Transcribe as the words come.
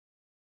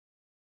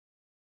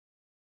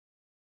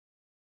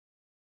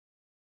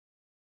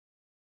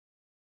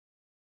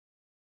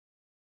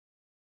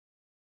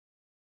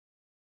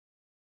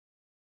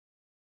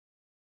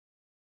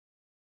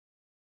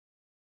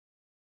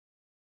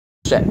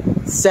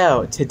Shit.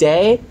 So,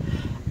 today,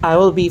 I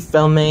will be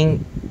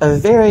filming a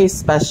very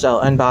special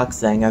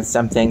unboxing of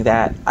something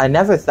that I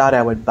never thought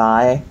I would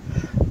buy,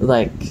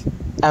 like,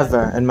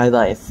 ever in my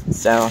life.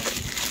 So,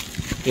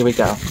 here we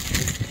go.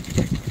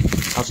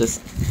 I'll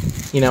just,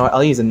 you know what,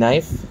 I'll use a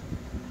knife.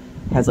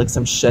 It has, like,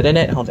 some shit in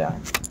it. Hold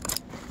on.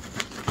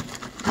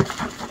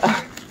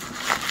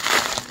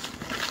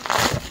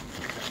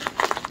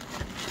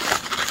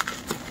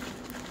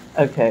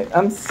 Okay,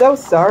 I'm so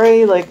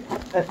sorry, like,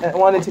 I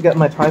wanted to get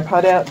my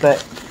tripod out,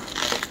 but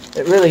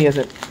it really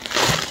isn't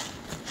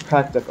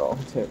practical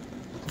to...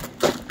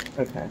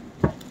 Okay.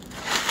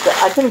 So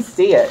I can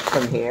see it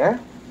from here.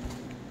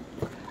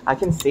 I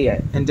can see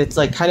it, and it's,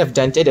 like, kind of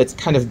dented, it's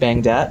kind of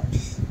banged up.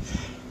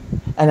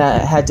 And I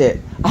had to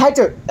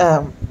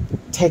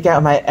take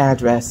out my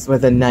address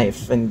with a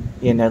knife and,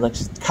 you know, like,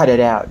 just cut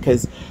it out,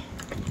 because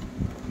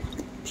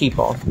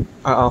people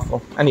are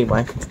awful.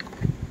 Anyway.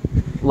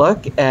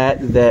 Look at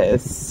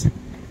this.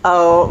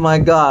 Oh my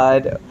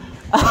god.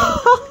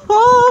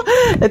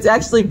 It's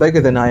actually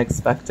bigger than I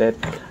expected.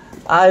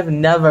 I've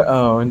never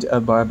owned a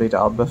Barbie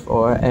doll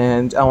before,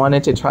 and I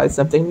wanted to try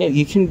something new.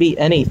 You can be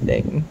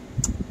anything.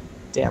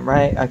 Damn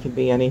right, I can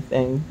be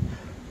anything.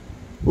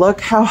 Look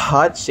how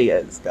hot she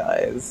is,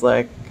 guys.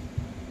 Like,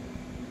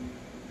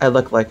 I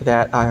look like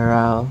that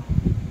IRL.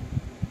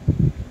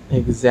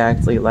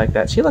 Exactly like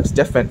that. She looks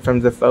different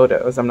from the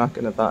photos, I'm not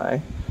gonna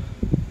lie.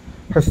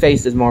 Her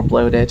face is more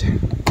bloated.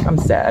 I'm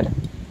sad.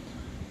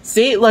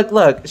 See,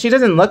 look. She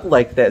doesn't look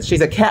like this.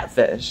 She's a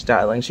catfish,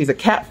 darling. She's a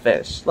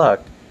catfish.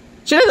 Look.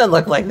 She doesn't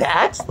look like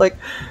that. Like,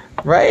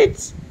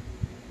 right?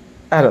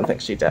 I don't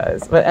think she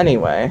does. But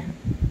anyway,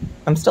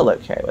 I'm still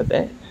okay with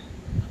it.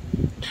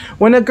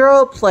 When a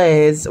girl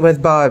plays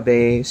with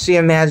Barbie, she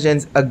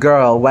imagines a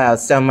girl. Wow,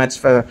 so much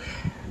for,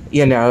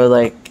 you know,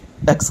 like,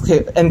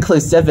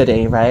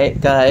 inclusivity, right,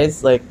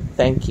 guys? Like,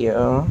 thank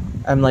you.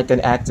 I'm like an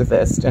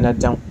activist, and I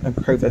don't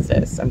approve of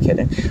this. I'm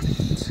kidding.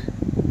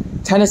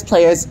 Tennis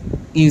players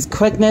use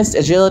quickness,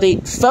 agility,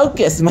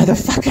 focus,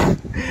 motherfucker!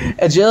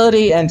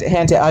 Agility and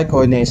hand-to-eye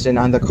coordination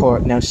on the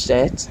court. No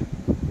shit.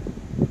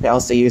 They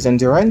also use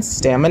endurance,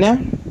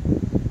 stamina.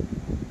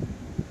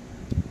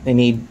 They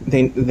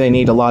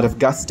need a lot of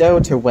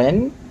gusto to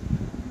win.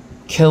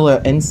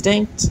 Killer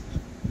instinct.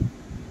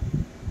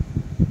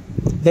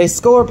 They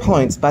score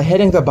points by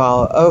hitting the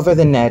ball over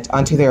the net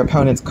onto their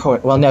opponent's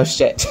court. Well, no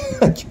shit.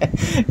 Okay.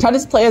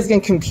 Tennis players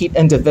can compete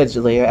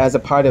individually or as a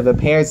part of a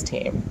pairs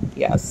team.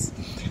 Yes.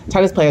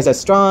 Tennis players are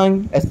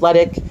strong,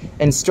 athletic,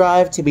 and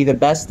strive to be the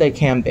best they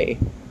can be.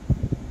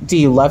 Do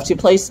you love to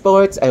play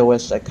sports? I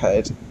wish I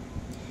could.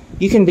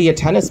 You can be a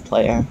tennis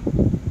player.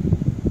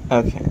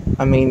 Okay.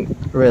 I mean,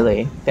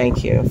 really,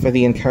 thank you for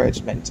the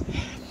encouragement.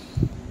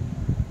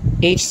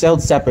 Each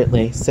sold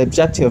separately,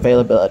 subject to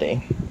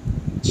availability.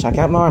 Check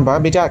out more on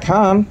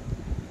Barbie.com.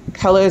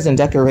 Colors and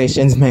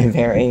decorations may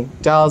vary.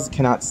 Dolls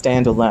cannot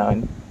stand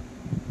alone.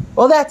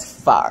 Well,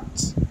 that's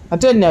fucked. I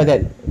didn't know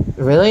that.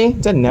 Really?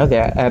 Didn't know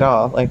that at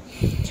all. Like,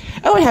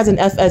 oh, it has an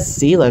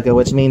FSC logo,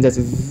 which means it's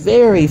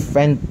very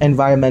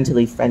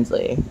environmentally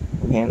friendly,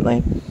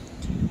 apparently.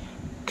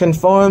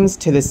 Conforms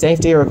to the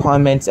safety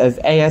requirements of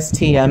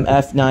ASTM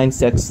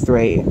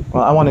F963.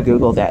 Well, I want to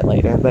Google that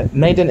later, but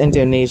made in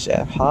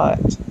Indonesia.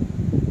 Hot.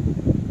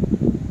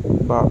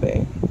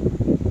 Barbie.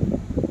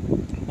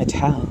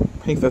 Mattel.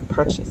 Proof of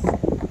purchase.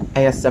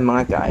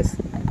 ASMR, guys.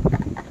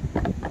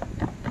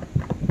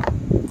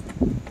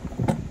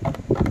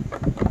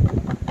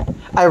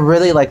 I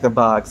really like the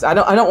box. I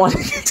don't want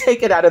to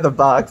take it out of the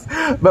box,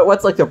 but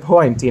what's like the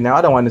point, you know?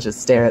 I don't want to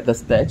just stare at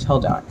this bitch.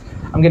 Hold on.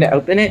 I'm gonna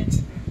open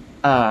it.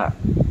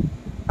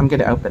 I'm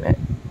gonna open it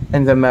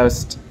in the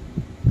most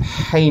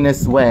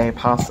heinous way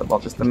possible.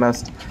 Just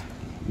the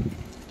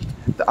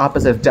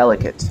opposite of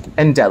delicate.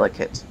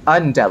 Indelicate.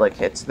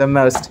 Undelicate. The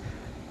most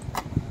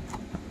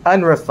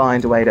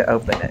unrefined way to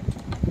open it.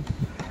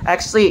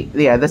 Actually,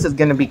 yeah, this is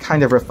gonna be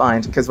kind of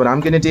refined, because what I'm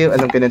gonna do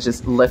is I'm gonna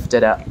just lift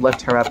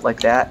her up like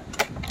that.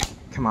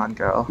 Come on,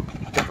 girl.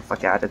 Get the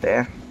fuck out of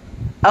there.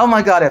 Oh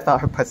my god, I felt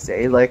her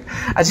pussy. Like,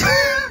 I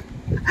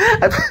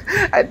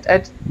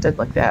did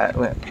like that.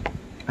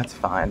 That's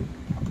fine.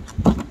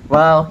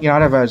 Well, you're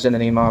not a virgin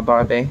anymore,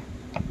 Barbie.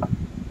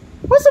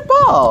 Where's the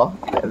ball?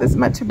 This is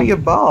meant to be a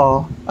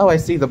ball. Oh, I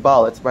see the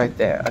ball. It's right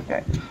there.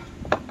 Okay.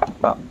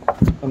 Well,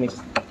 let me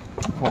just...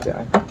 Hold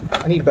on.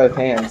 I need both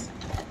hands.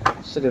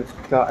 Should have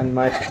gotten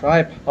my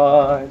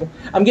tripod.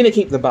 I'm gonna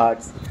keep the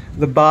box.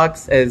 The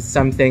box is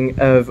something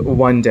of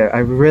wonder. I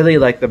really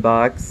like the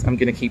box. I'm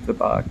gonna keep the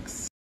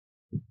box.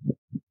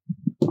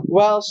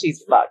 Well,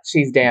 she's fucked.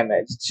 She's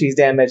damaged. She's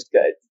damaged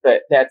goods,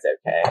 but that's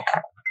okay.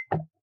 I'm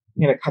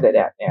gonna cut it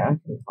out now. I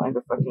can find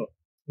a fucking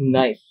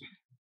knife.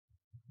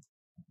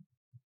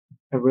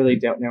 I really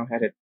don't know how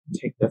to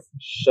take this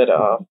shit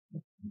off.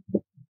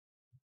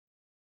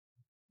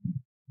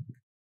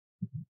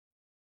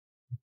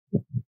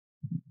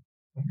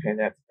 Okay,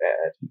 that's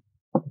bad.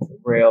 That's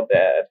real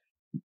bad.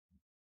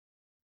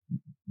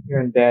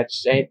 You're in bad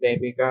shape,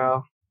 baby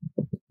girl.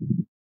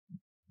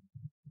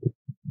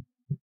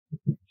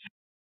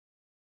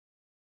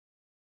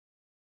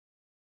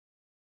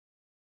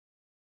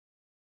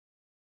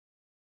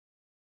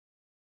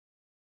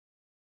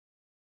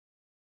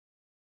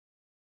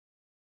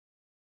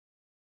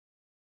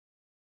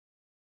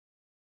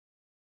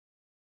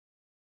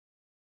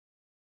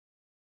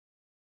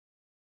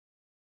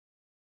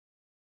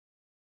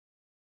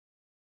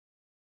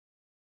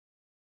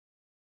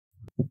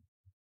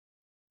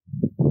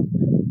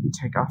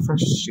 take off her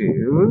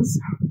shoes.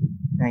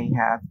 Now you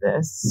have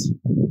this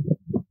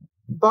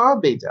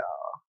Barbie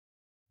doll.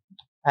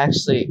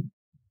 Actually,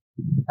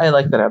 I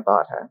like that I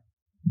bought her.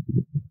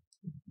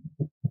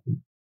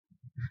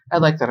 I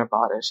like that I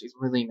bought her. She's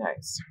really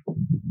nice.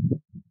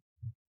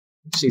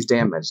 She's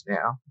damaged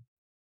now.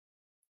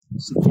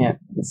 She can't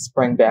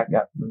spring back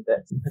up from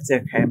this. It's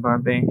okay,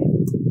 Barbie.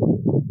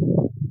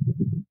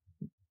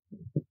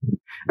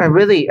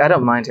 I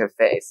don't mind her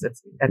face.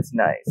 It's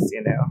nice,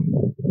 you know.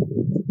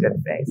 It's a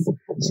good face.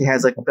 She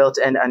has like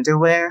built-in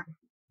underwear.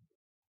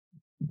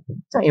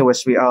 Don't you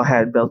wish we all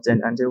had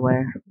built-in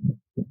underwear?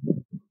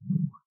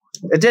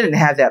 It didn't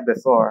have that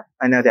before.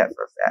 I know that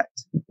for a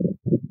fact.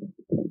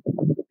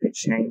 They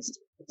changed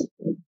it.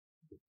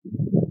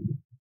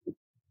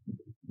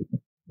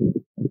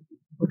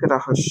 Look at all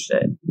her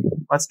shit.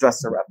 Let's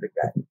dress her up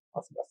again.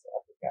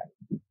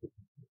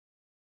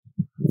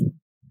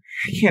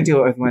 I can't do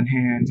it with one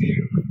hand. I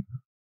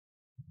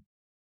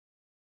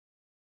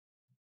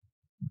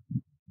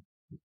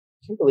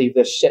can't believe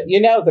this shit.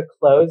 You know, the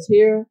clothes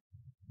here?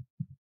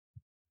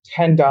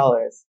 $10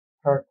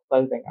 per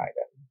clothing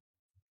item.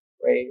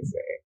 Crazy.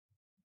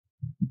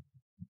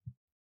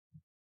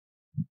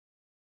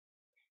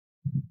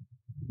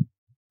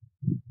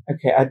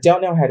 Okay, I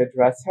don't know how to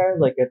dress her.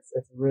 Like, it's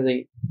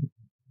really...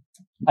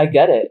 I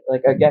get it.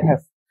 Like, I get how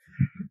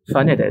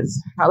fun it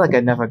is. Not like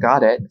I never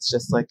got it. It's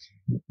just like...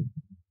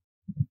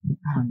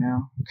 I don't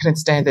know. Couldn't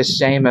stand the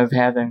shame of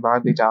having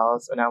Barbie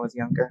dolls when I was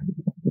younger.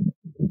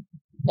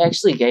 They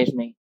actually gave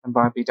me a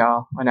Barbie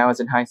doll when I was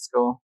in high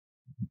school.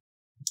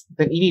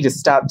 But you need to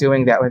stop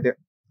doing that with your...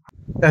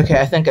 Okay,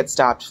 I think it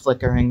stopped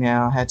flickering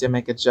now. Had to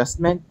make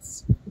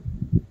adjustments.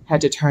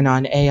 Had to turn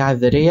on AI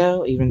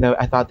video, even though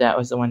I thought that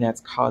was the one that's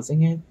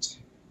causing it.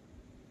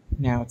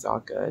 Now it's all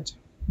good.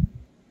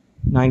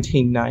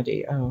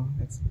 1990. Oh,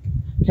 it's...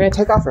 Can I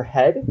take off her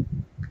head?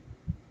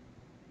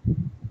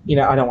 You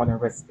know, I don't want to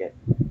risk it.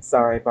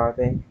 Sorry,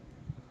 Barbie.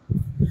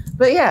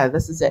 But yeah,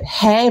 this is it.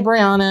 Hey,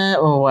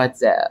 Brianna,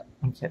 what's up?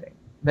 I'm kidding.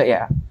 But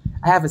yeah,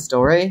 I have a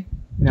story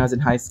when I was in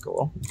high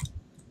school.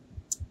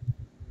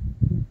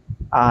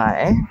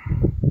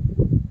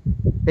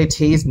 They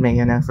teased me,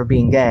 you know, for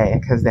being gay,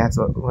 because that's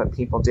what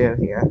people do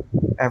here,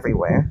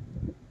 everywhere.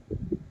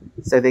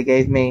 So they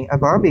gave me a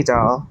Barbie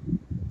doll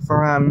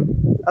for,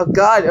 oh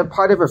God, a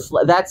part of her,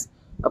 that's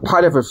a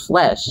part of her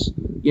flesh.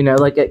 You know,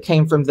 like it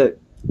came from the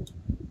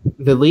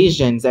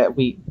lesions that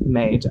we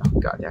made. Oh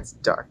God, that's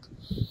dark.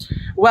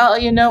 Well,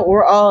 you know,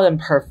 we're all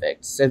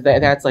imperfect, so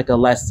that's like a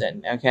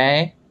lesson,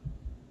 okay?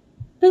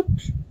 Boop.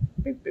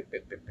 Boop, boop,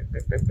 boop, boop,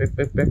 boop, boop, boop,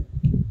 boop, boop.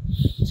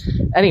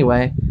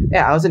 Anyway,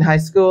 yeah, I was in high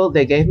school.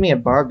 They gave me a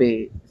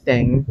Barbie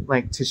thing,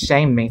 like, to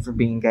shame me for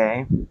being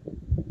gay.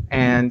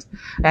 And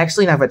I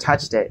actually never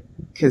touched it,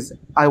 because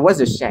I was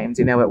ashamed,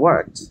 you know, it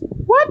worked.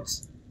 What?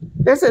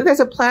 There's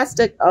a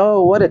plastic,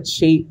 oh, what a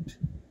cheap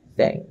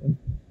thing.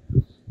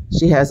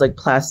 She has, like,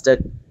 plastic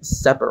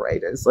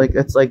separators. Like,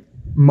 it's like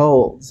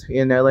molds,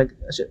 you know, like,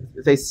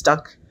 they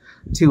stuck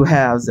two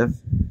halves of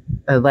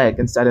a leg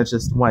instead of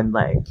just one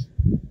leg.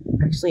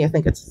 Actually, I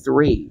think it's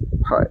 3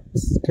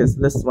 parts, because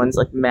this one's,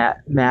 like,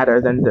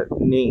 matter than the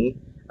knee,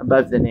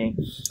 above the knee.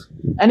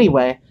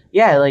 Anyway,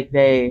 yeah, like,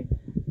 they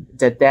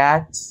did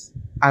that.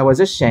 I was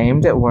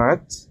ashamed, it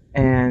worked,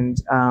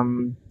 and,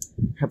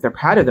 hope they're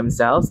proud of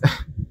themselves.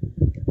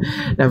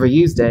 Never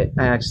used it.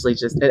 I actually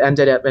it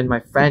ended up in my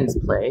friend's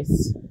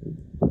place,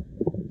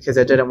 because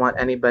I didn't want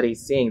anybody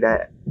seeing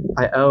that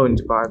I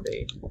owned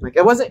Barbie. Like,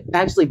 it wasn't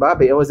actually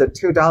Barbie, it was a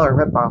 $2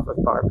 ripoff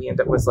of Barbie, and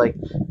it was, like,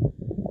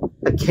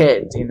 a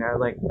kid, you know,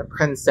 like a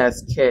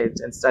princess kid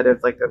instead of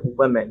like a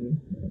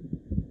woman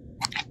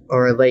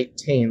or a late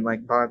teen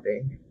like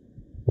Barbie.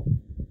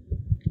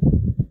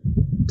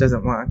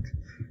 Doesn't work.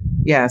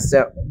 Yeah,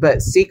 so,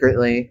 but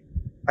secretly,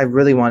 I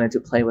really wanted to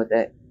play with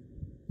it.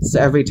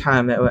 So every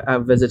time that I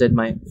visited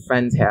my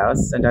friend's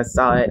house and I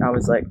saw it, I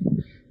was like,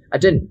 I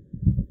didn't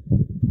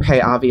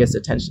pay obvious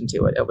attention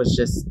to it. It was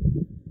just,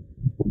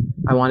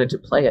 I wanted to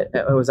play it.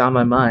 It was on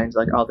my mind,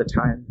 like, all the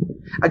time.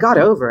 I got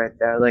over it,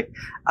 though. Like,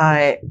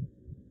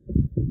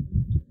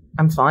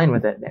 I'm fine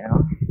with it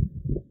now.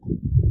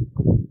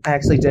 I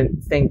actually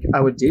didn't think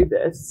I would do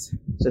this.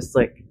 Just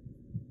like,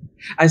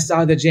 I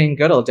saw the Jane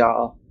Goodall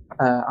doll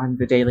on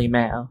the Daily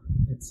Mail.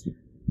 It's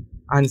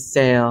on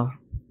sale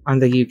on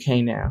the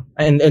UK now.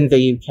 In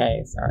the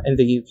UK, sorry. In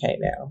the UK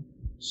now.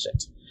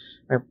 Shit.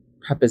 My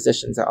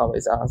prepositions are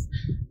always off.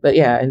 But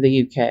yeah, in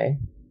the UK.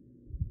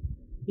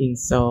 Being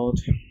sold.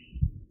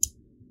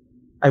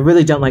 I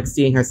really don't like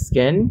seeing her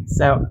skin,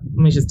 so let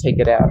me just take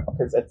it out,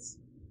 because it's...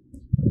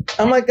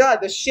 Oh my God,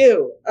 the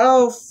shoe!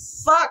 Oh,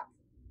 fuck!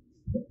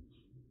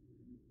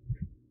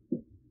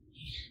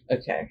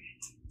 Okay,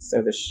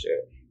 so the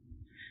shoe.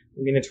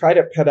 I'm gonna try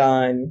to put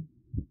on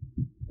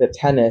the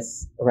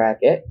tennis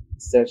racket,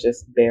 so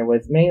just bear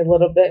with me a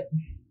little bit.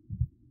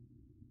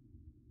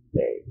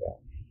 There you go.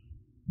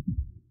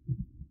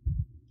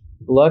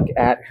 Look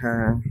at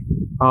her.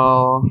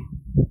 Oh,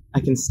 I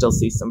can still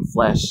see some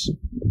flesh.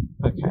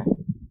 Okay.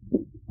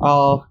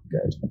 All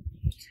good.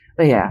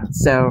 But yeah,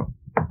 so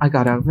I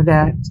got over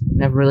that.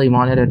 Never really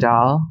wanted a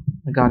doll.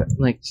 I got it,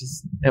 like,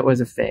 just, it was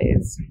a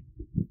phase.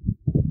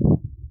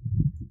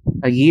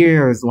 A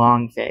years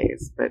long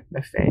phase, but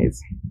a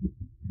phase.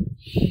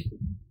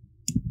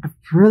 I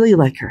really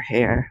like her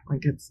hair.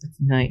 Like, it's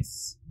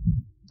nice.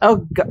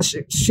 Oh gosh,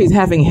 she's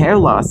having hair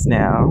loss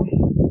now.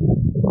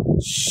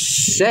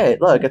 Shit,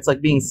 look, it's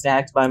like being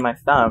snagged by my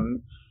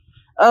thumb.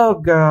 Oh,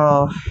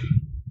 girl.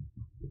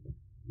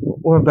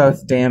 We're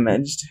both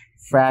damaged.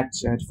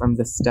 Fractured from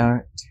the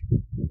start.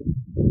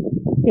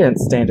 You didn't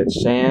stand a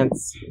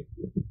chance.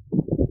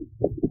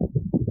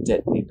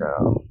 Did we,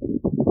 girl?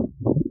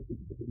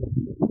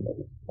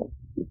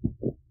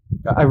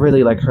 I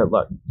really like her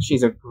look.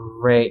 She's a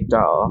great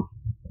doll.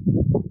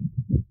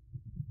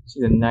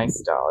 She's a nice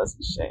doll,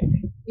 isn't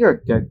she? You're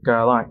a good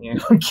girl, aren't you?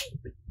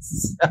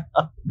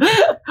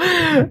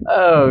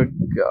 Oh,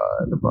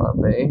 God,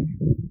 Barbie.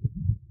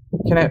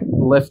 Can I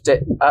lift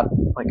it up,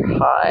 like,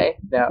 high?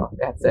 No,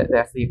 that's it.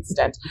 That's the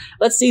extent.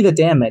 Let's see the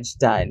damage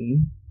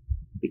done.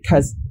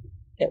 Because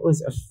it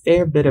was a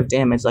fair bit of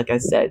damage, like I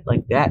said.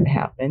 Like, that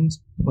happened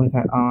with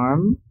her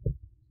arm.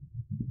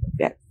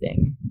 That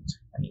thing.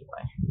 Anyway.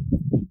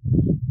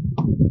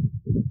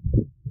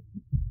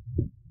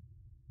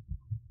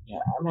 Yeah,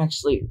 I'm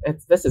actually...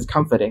 this is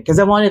comforting. Because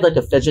I wanted, like,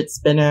 a fidget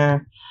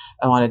spinner.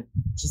 I wanted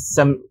just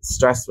some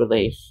stress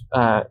relief,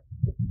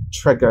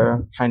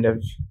 trigger kind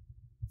of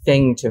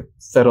thing to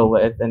fiddle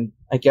with, and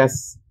I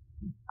guess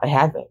I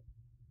have it.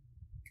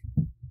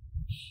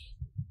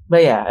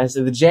 But yeah, as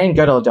the Jane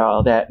Goodall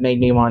doll that made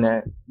me want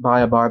to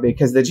buy a Barbie,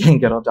 because the Jane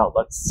Goodall doll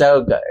looked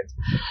so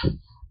good.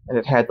 And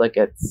it had like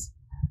its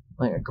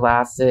like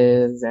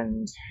glasses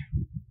and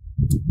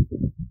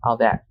all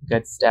that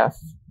good stuff.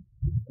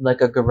 Like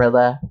a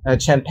gorilla, a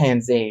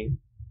chimpanzee.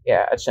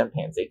 Yeah, a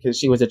chimpanzee, because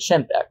she was a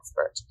chimp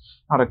expert,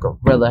 not a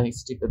gorilla, you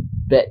stupid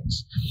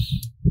bitch.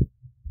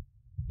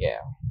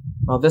 Yeah.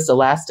 Well, this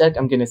elastic,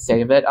 I'm going to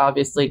save it,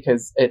 obviously,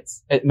 because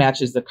it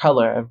matches the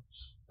color of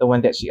the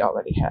one that she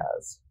already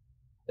has.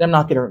 And I'm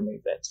not going to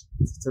remove it.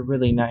 It's a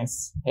really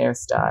nice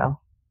hairstyle.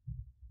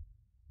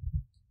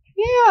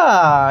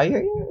 Yeah,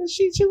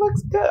 she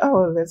looks good.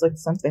 Oh, there's like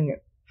something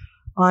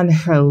on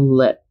her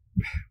lip.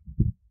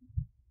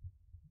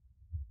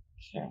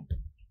 Okay.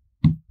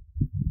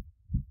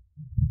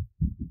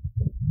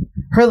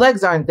 Her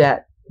legs aren't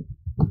that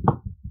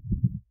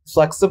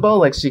flexible,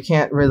 like she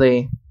can't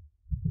really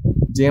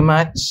do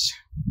much.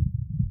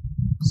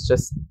 It's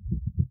just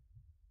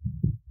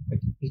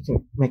like you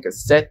can make a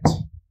sit,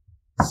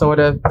 sort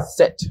of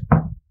sit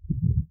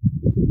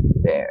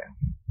there.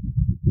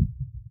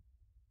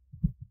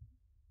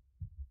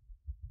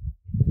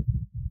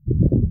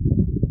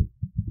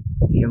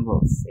 Be a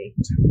little seat.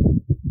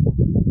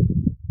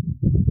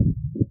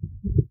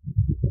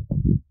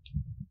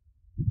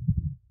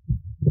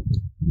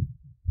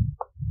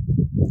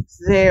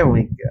 There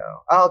we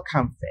go. All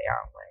comfy,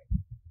 aren't we?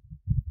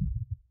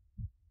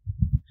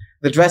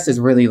 The dress is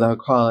really low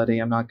quality,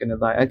 I'm not gonna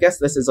lie. I guess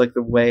this is like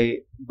the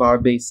way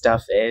Barbie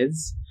stuff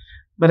is.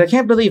 But I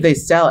can't believe they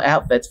sell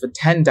outfits for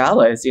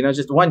 $10, you know,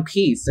 just one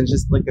piece and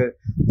just like a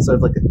sort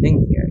of like a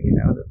thing here, you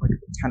know, like a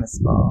tennis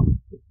ball.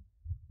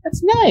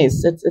 It's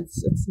nice.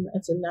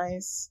 It's a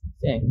nice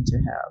thing to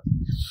have.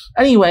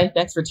 Anyway,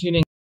 thanks for tuning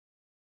in.